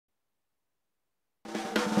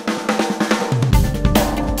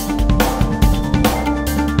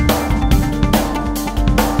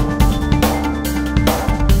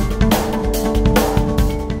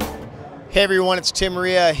Hey everyone, it's Tim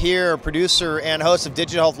Reha here, producer and host of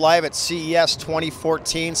Digital Health Live at CES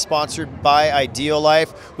 2014, sponsored by Ideal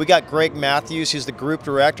Life. We got Greg Mathews, he's the Group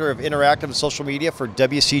Director of Interactive and Social Media for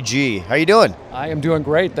WCG. How you doing? I am doing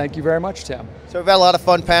great, thank you very much, Tim. So we've had a lot of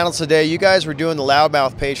fun panels today. You guys were doing the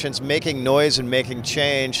loudmouth patients, making noise and making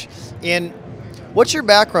change. What's your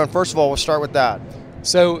background? First of all, we'll start with that.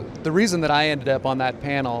 So the reason that I ended up on that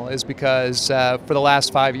panel is because for the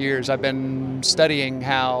last 5 years I've been studying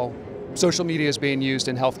how social media is being used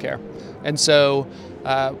in healthcare. And so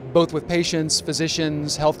both with patients,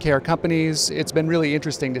 physicians, healthcare companies, it's been really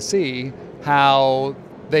interesting to see how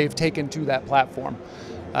they've taken to that platform.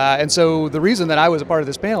 And so the reason that I was a part of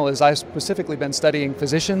this panel is I've specifically been studying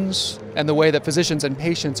physicians and the way that physicians and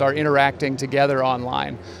patients are interacting together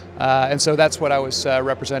online. And so that's what I was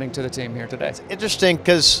representing to the team here today. It's interesting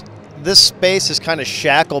because this space is kind of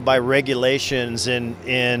shackled by regulations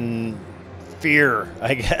in fear,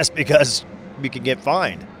 I guess, because we could get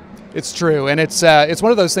fined. It's true, and it's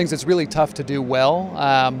one of those things that's really tough to do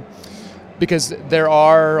well. Because there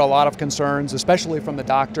are a lot of concerns, especially from the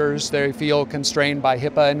doctors. They feel constrained by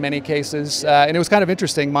HIPAA in many cases. And it was kind of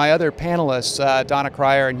interesting. My other panelists, Donna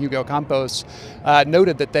Cryer and Hugo Campos,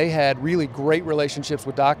 noted that they had really great relationships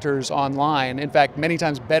with doctors online. In fact, many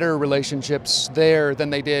times better relationships there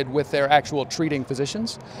than they did with their actual treating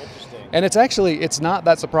physicians. And it's not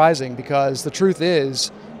that surprising, because the truth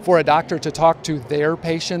is, for a doctor to talk to their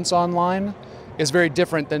patients online is very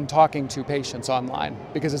different than talking to patients online,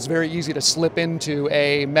 because it's very easy to slip into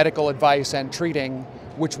a medical advice and treating,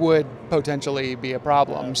 which would potentially be a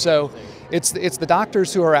problem. So it's the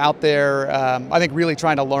doctors who are out there, I think, really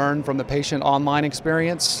trying to learn from the patient online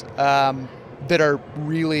experience that are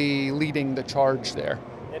really leading the charge there.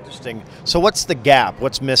 Interesting. So what's the gap?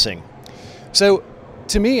 What's missing? So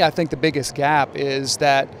to me, I think the biggest gap is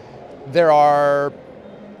that there aren't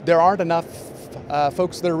enough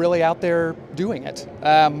folks that are really out there doing it.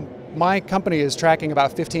 My company is tracking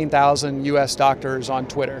about 15,000 US doctors on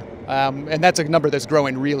Twitter, and that's a number that's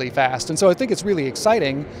growing really fast. And so I think it's really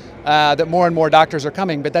exciting that more and more doctors are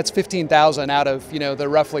coming, but that's 15,000 out of the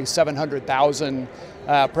roughly 700,000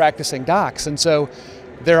 practicing docs, and so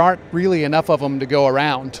there aren't really enough of them to go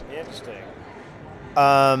around. Interesting.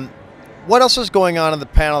 What else was going on in the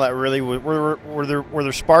panel that really were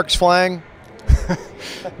there sparks flying?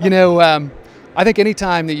 I think any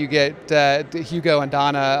time that you get Hugo and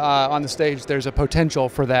Donna on the stage, there's a potential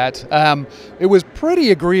for that. It was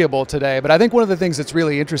pretty agreeable today, but I think one of the things that's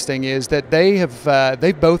really interesting is that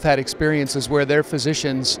they've both had experiences where their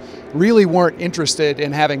physicians really weren't interested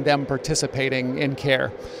in having them participating in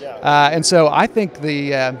care. Yeah. And so I think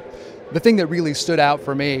the thing that really stood out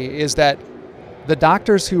for me is that the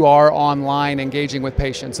doctors who are online engaging with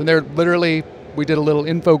patients, and they're literally, we did a little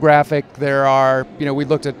infographic, we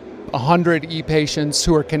looked at 100 e-patients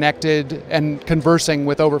who are connected and conversing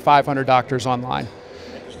with over 500 doctors online.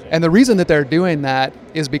 And the reason that they're doing that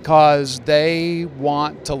is because they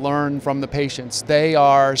want to learn from the patients. They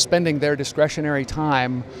are spending their discretionary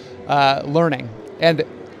time learning. And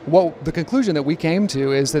the conclusion that we came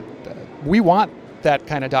to is that we want that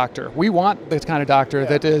kind of doctor. We want the kind of doctor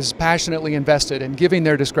that is passionately invested in giving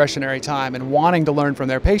their discretionary time and wanting to learn from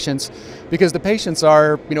their patients, because the patients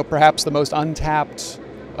are, perhaps the most untapped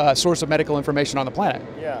source of medical information on the planet.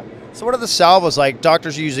 Yeah. So what are the salvos like?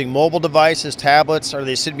 Doctors are using mobile devices, tablets? Are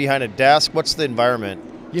they sitting behind a desk? What's the environment?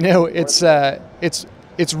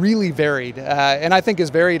 It's really varied, and I think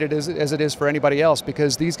as varied as it is for anybody else,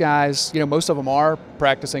 because these guys, most of them are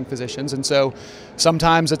practicing physicians, and so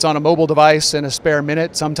sometimes it's on a mobile device in a spare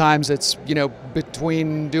minute. Sometimes it's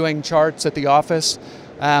between doing charts at the office.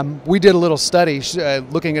 We did a little study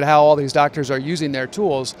looking at how all these doctors are using their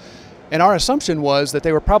tools. And our assumption was that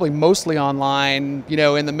they were probably mostly online,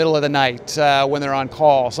 in the middle of the night when they're on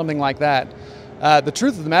call, something like that. The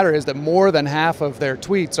truth of the matter is that more than half of their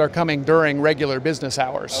tweets are coming during regular business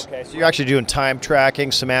hours. Okay, so you're actually doing time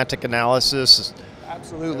tracking, semantic analysis.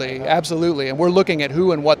 Absolutely, absolutely. And we're looking at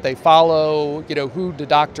who and what they follow, who do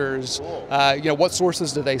doctors, what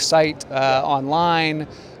sources do they cite online,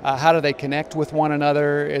 how do they connect with one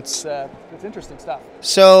another. It's interesting stuff.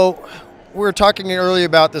 So, we were talking earlier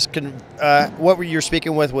about this. What were you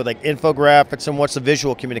speaking with like infographics, and what's the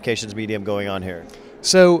visual communications medium going on here?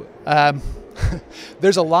 So there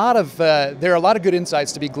are a lot of good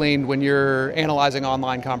insights to be gleaned when you're analyzing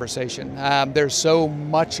online conversation. There's so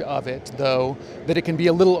much of it, though, that it can be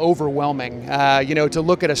a little overwhelming. To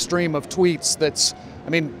look at a stream of tweets that's,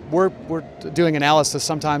 we're doing analysis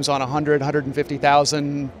sometimes on 100,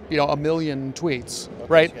 150,000, a million tweets,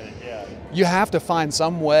 right? You have to find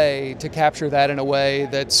some way to capture that in a way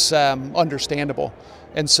that's understandable.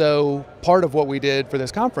 And so part of what we did for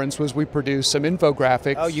this conference was we produced some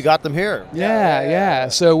infographics. Oh, you got them here. Yeah.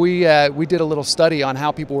 So we did a little study on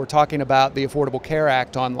how people were talking about the Affordable Care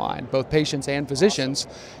Act online, both patients and physicians,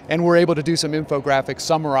 and we're able to do some infographics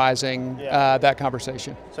summarizing that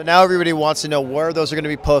conversation. So now everybody wants to know where those are going to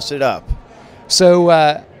be posted up. So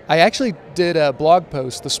I actually did a blog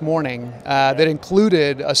post this morning that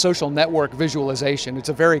included a social network visualization. It's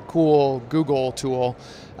a very cool Google tool,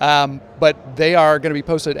 but they are going to be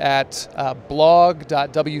posted at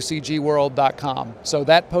blog.wcgworld.com. So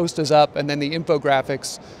that post is up, and then the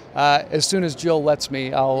infographics, as soon as Jill lets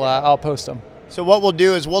me, I'll post them. So what we'll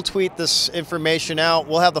do is we'll tweet this information out.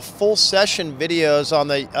 We'll have the full session videos on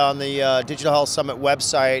the Digital Health Summit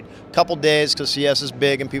website, a couple days because CES is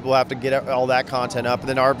big and people have to get all that content up. And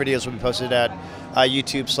then our videos will be posted at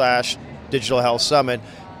YouTube/Digital Health Summit.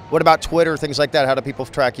 What about Twitter, things like that? How do people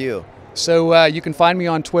track you? So you can find me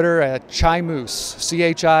on Twitter at Chimoose,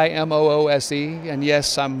 CHIMOOSE, and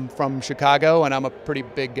yes, I'm from Chicago, and I'm a pretty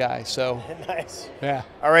big guy, so. Nice. Yeah.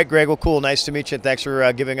 All right, Greg, well, cool. Nice to meet you, and thanks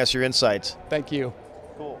for giving us your insights. Thank you.